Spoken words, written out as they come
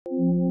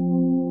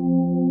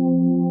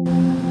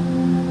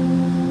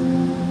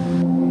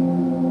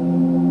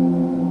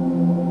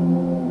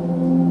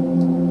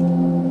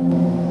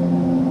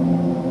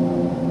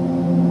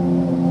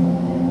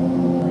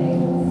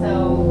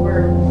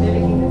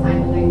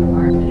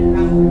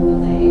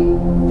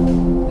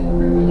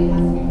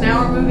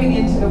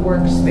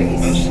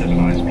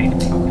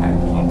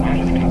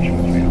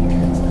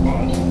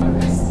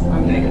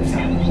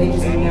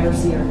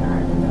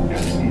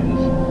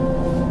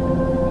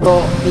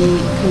be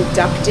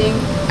conducting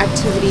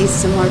activities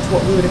similar to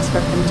what we would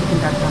expect them to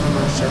conduct on a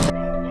Mars surface.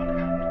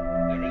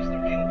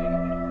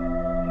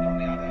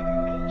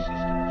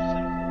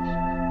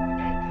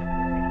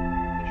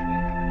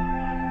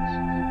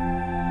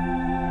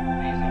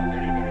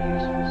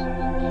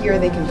 Here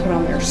they can put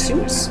on their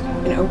suits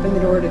and open the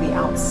door to the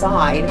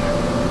outside.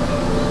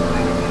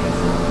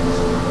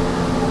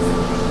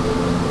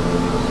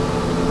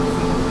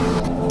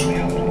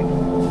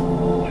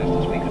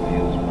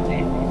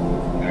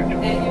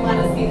 If you want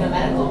to see the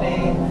medical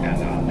bay.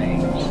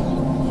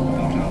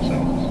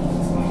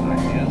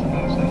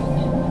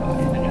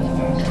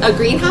 A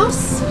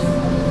greenhouse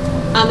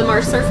on the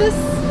Mars surface.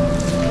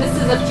 This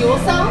is a fuel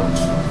cell.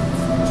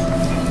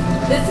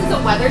 This is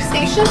a weather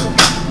station.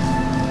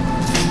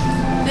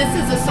 This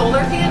is a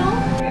solar panel.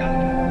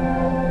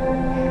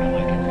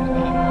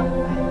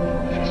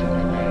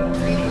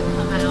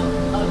 Come out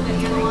of the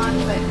analog,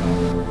 but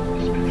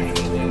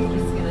I'm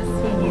just gonna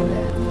smooth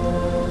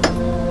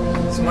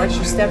it. So watch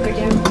your step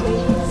again,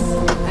 please.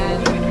 And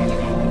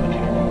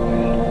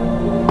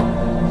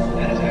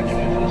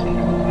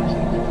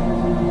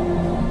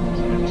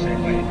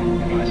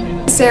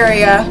this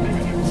area,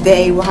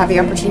 they will have the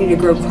opportunity to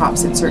grow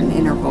crops at certain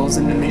intervals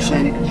in the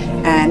mission,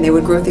 and they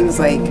would grow things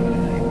like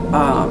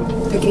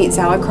pick and eat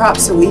salad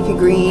crops, so leafy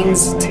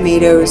greens,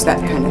 tomatoes, that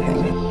kind of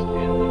thing.